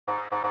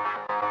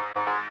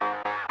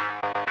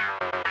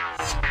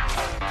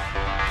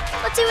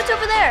Let's see what's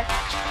over there.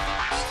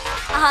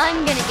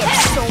 I'm gonna get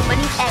so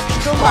many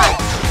extra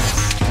lives.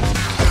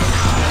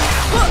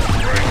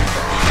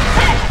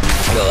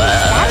 Is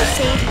that a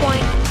save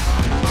point?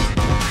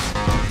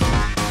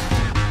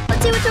 Let's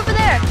see what's over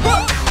there.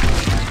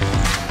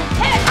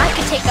 I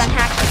could take on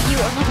hacks like you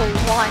on level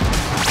 1.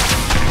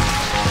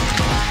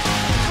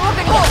 We're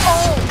gonna get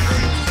home.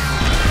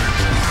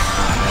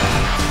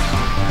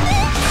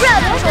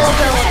 Crowd control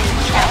ability.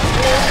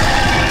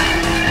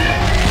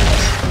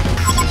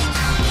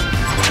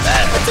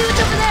 Let's see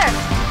what's over there.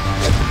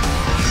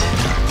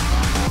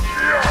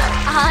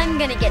 I'm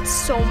gonna get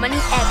so many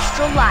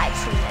extra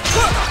lives from this.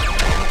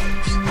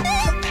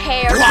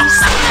 Prepare to be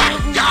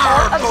seen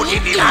or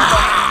be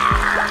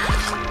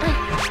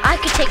I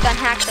could take on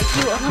hacks like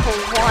you on level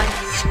 1.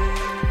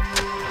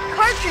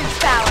 Cartridge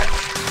power.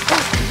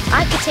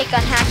 I could take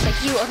on hacks like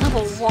you on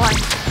level 1.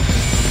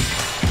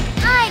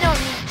 I don't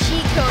need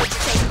cheat codes to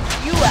take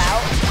you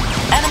out.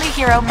 Enemy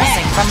hero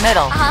missing from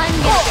middle. I'm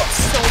gonna get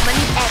so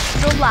many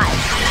extra lives.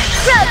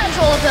 Crowd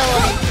control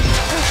ability.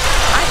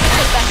 I can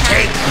take on hacks.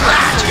 Take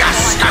that, you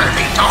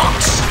scurvy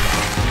dogs!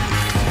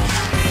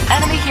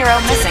 Enemy hero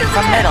missing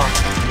from middle.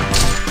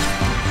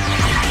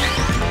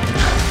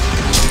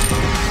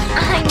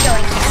 I'm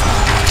going camping.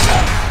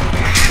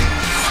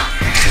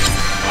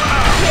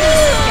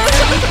 This is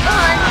gonna be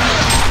fun.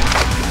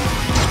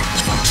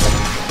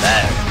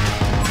 There.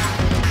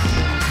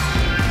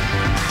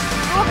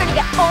 We're gonna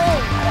get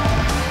home.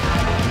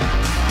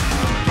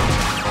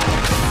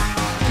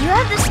 You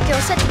have the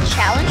skill set to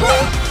challenge me?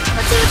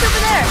 Let's see what's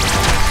over there.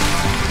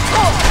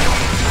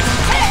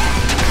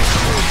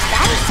 Is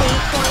that a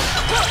save point?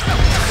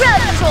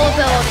 Crowd control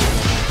ability.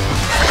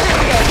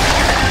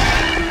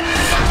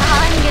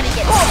 I'm gonna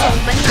get so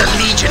many. The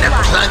Legion have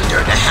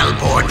plundered a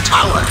Hellborn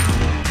tower.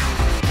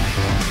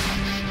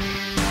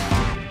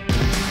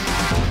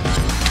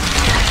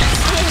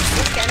 This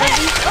is gonna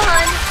be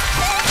fun.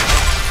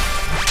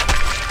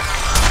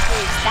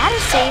 Is that a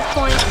save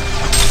point?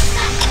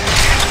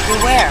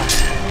 Beware.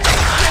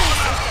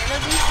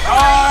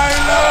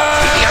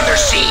 Be under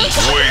siege.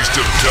 Waste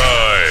of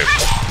time.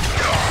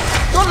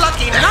 You're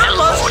lucky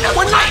numbers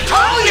when I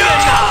told you.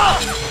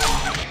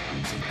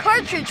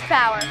 Cartridge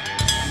power.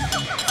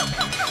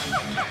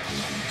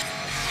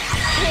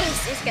 This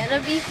is gonna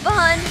be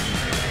fun.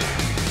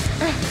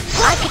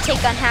 I could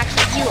take on hacks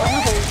like you on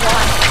level 1.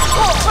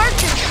 Oh,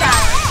 cartridge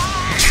power.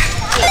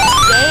 It's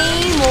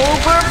game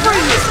over for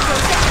you.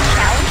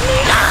 Challenge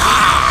me?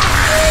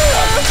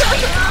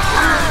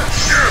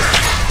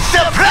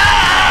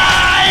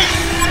 Surprise!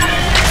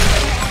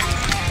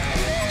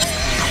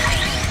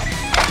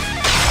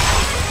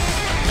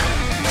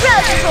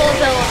 Crowd control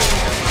ability.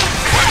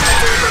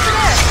 What's over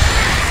there?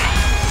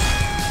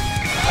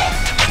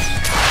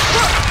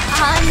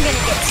 I'm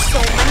gonna get so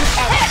many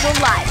extra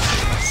lives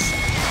from this.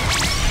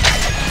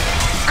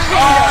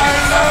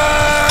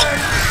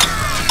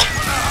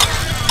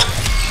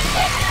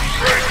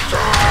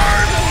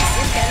 This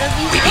is gonna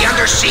be We be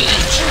under siege.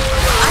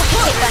 I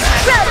can take on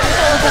crowd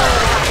control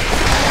ability.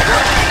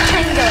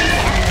 I'm going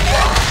camping.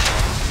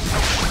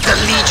 The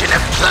Legion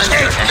have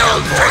plundered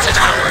Hellborn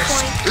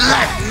towers.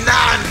 Let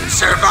none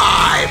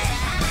survive.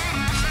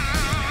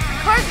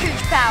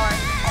 Cartridge power.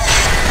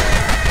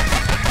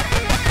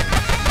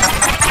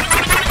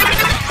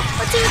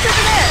 Let's see what's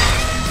over there.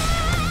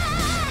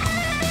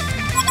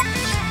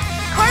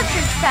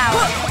 Cartridge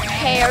power.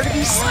 Prepare to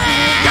be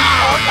speed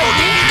or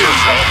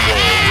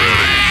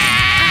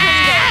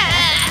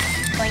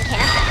going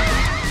camping.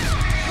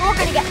 We're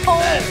gonna get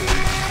home.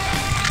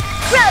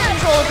 Crowd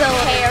control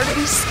ability. Prepare to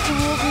be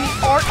schooled in the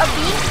art of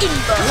being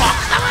invert.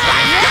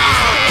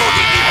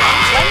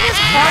 When does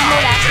hard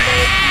mode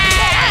activate?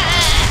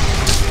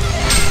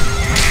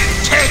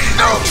 Take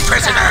no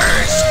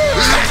prisoners.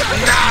 Let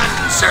none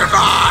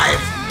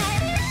survive.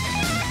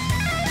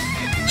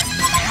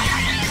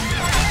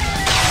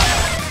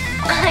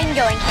 I'm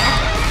going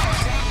camping.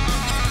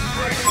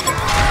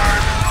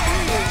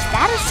 Is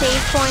that a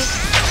save point?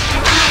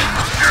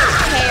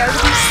 Prepare to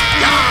be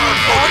speed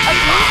or a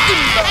being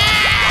invert.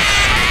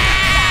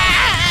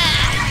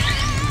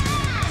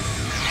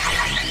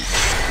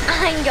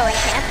 I'm going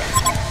camping.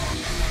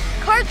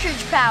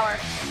 Cartridge power.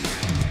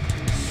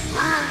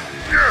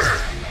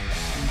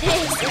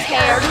 This is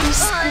prepare to be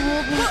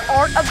schooled in the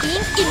art of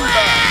being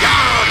invert.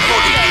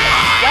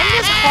 When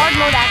does hard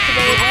mode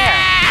activate? Beware.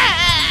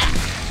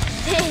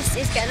 This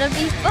is gonna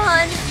be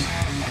fun.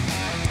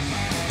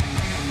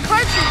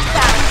 Cartridge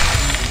power.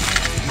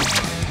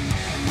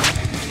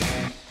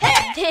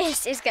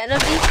 This is gonna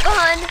be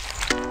fun.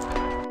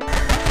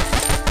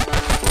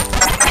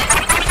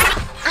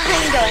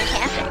 I'm going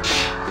camping.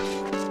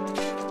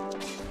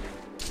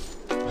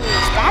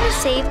 Is that a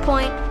save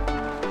point?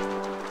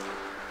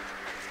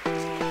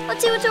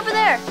 Let's see what's over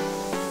there.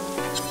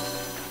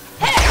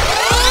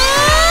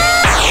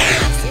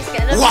 This is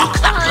gonna Walk be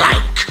the fun.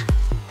 plank.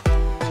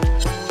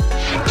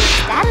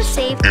 Is that a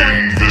save point?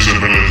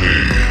 Invisibility.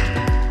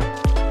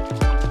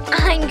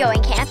 I'm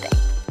going camping.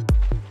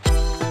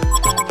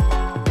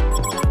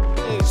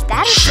 Is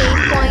that a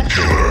save point?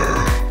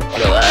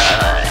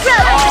 Killer.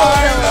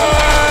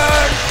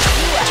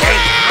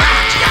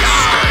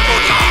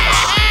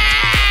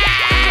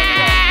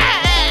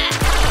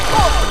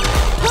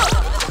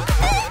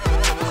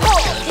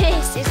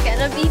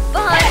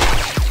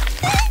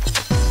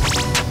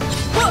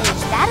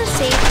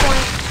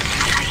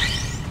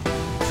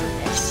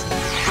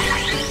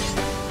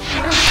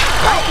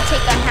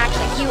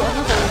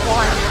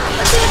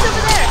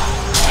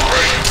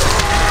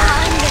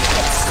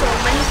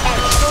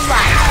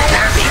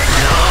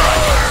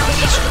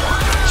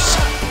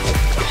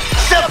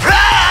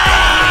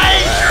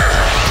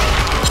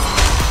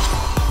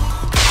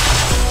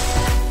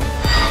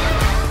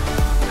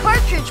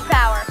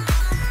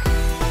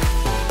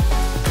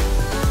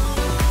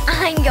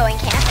 going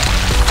camping.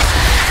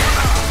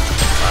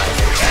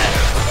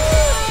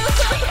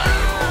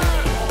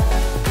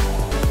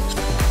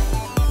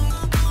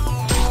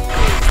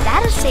 Is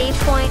that a save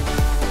point?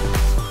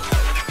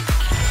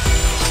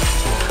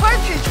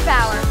 Cartridge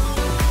power.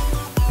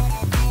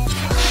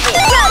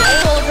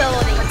 Control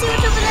ability. Let's see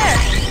what's over there.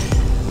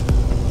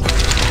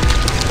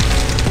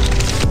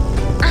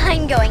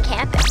 I'm going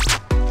camping.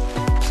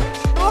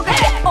 We're gonna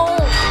get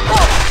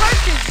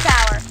cartridge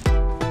power.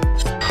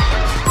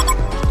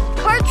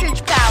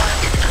 Cartridge power.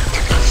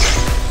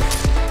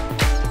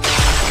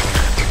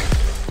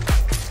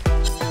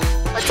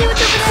 Let's see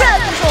what's over there.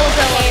 Control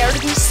ability. Prepare to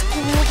be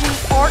schooled in the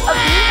art of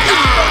the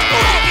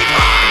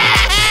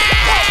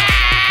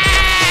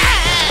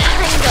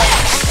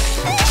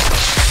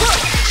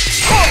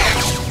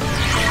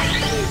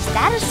Is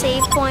that a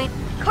save point?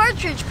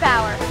 Cartridge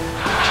power.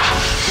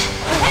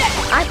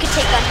 I could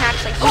take on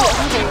hacks like you at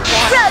level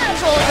 1.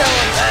 Control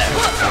ability.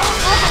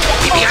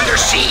 We be under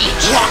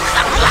siege. Walk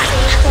the plank.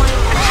 Save point.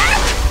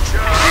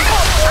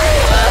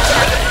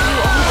 You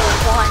at level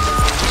 1.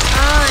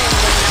 I'm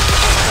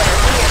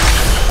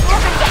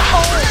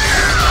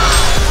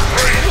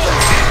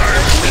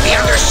We be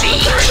under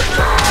siege.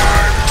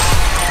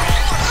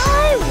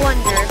 I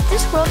wonder if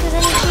this world has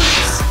any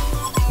cheats.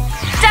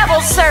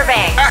 Double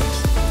serving.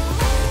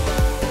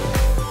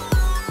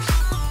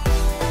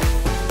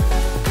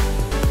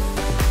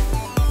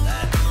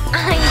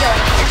 I'm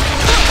going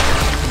camping.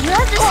 You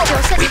have the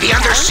skill set. We be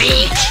under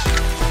siege.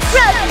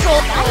 Control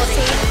ability.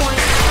 Save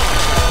point.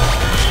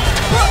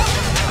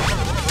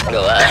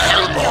 The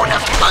Hellborn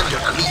have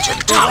plundered the Legion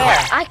Tower.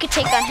 I could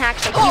take on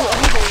hacks like you at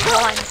level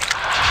 1.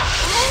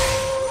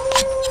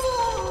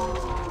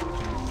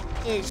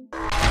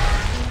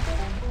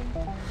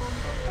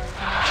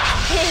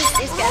 This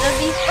is gonna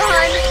be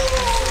fun.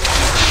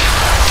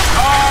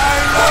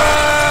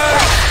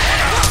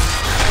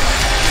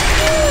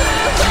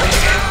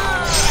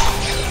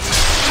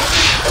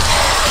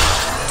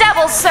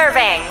 Double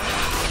serving.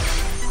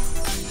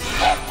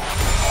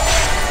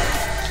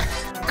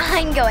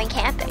 I'm going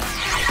camping.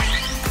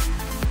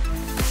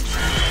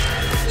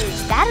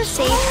 Is that a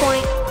save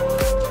point?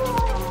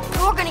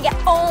 You're gonna get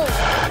owned.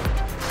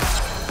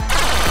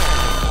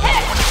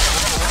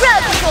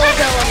 Grab control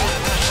ability.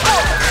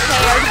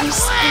 Prepare to be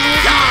schooled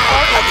in the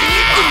art of the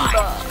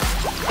Diva.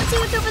 Let's see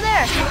what's over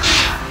there.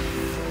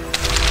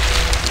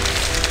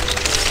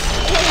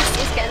 This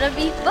is gonna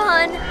be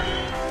fun.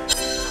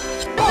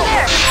 Over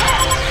there.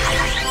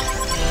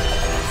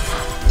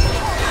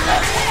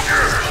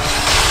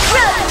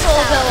 Grab control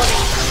ability.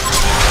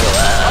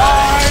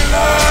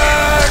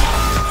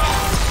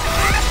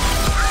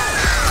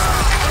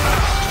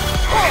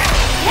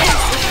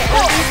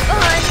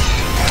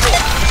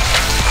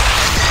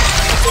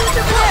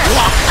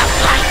 Walk the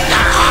plank.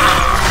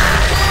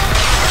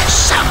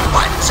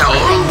 Someone's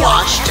all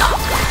washed up.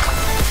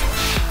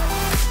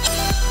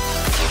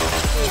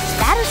 Is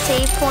that a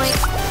save point?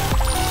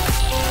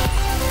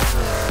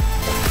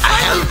 A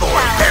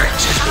Hellborn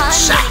barracks has been I'm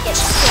gonna sacked. get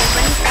so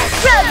many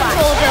grab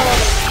control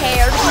ability.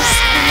 Prepare to be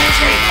schooled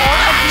in the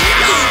art of the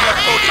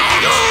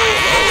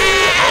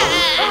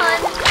Fun.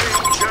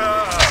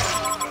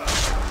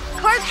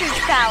 Cartridge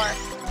power.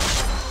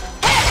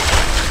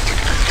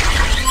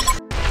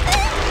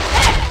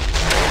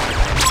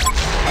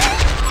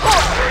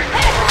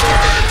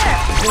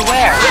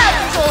 Beware. Grab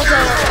control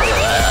ability.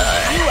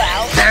 You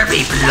out. There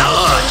be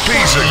blood.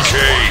 Piece of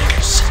cake.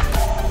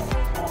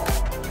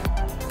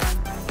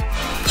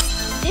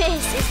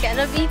 This is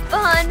gonna be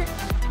fun.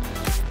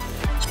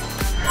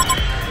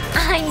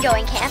 I'm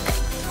going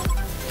camping.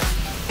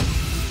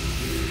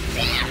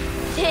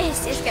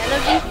 This is gonna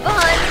be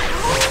fun.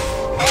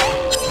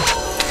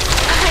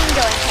 I'm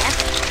going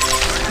camping.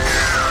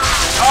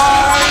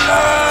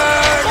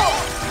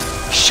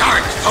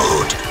 Shark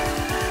food.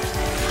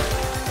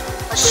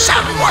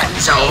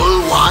 Someone's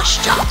all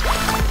washed up.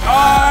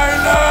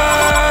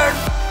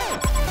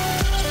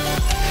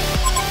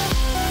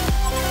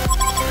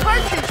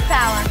 Cartridge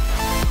power.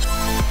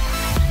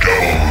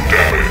 Double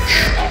damage.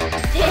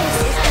 This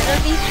is gonna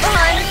be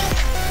fun.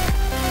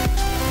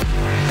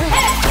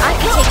 I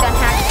can take on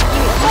hacks like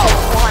you at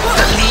level 1.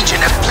 The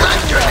Legion have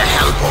plundered the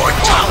Hellborn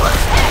Tower.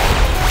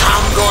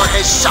 Tomgor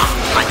has sunk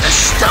like a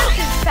stone.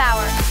 Cartridge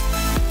power.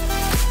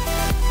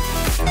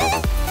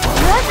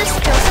 You have the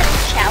skill set to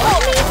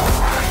challenge me?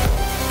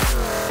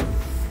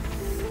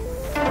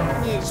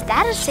 Is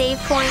that a save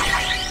point?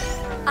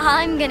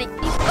 I'm gonna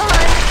be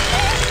fun.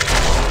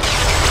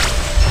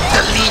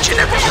 The Legion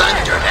have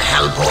plundered the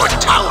Hellborn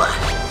Tower.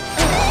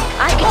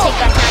 I can take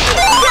on hacks.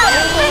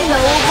 Game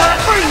over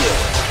for you.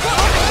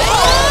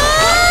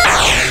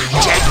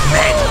 Dead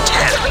men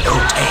tell no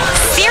tales.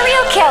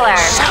 Serial killer.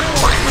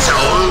 Someone's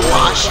all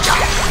washed up.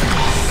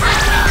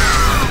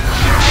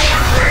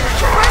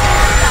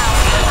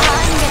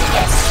 I'm gonna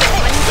get so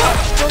many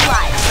extra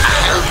lives. A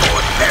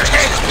Hellborn barracks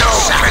has no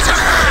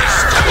prisoners.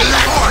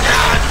 Let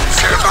none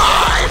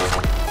survive.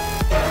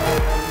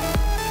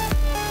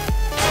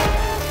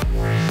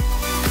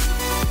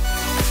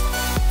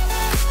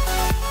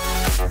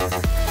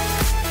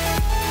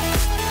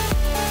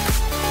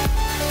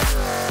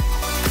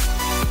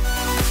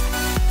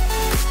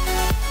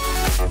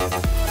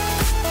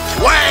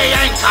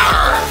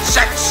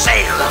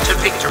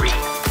 victory. A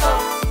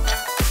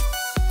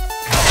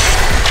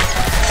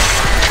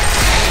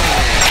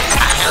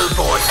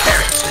Hellborn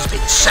barracks has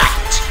been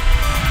sacked.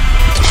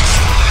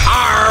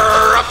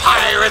 Arr, a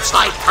pirate's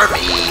life for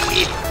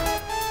me.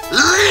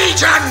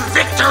 Legion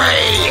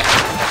victory!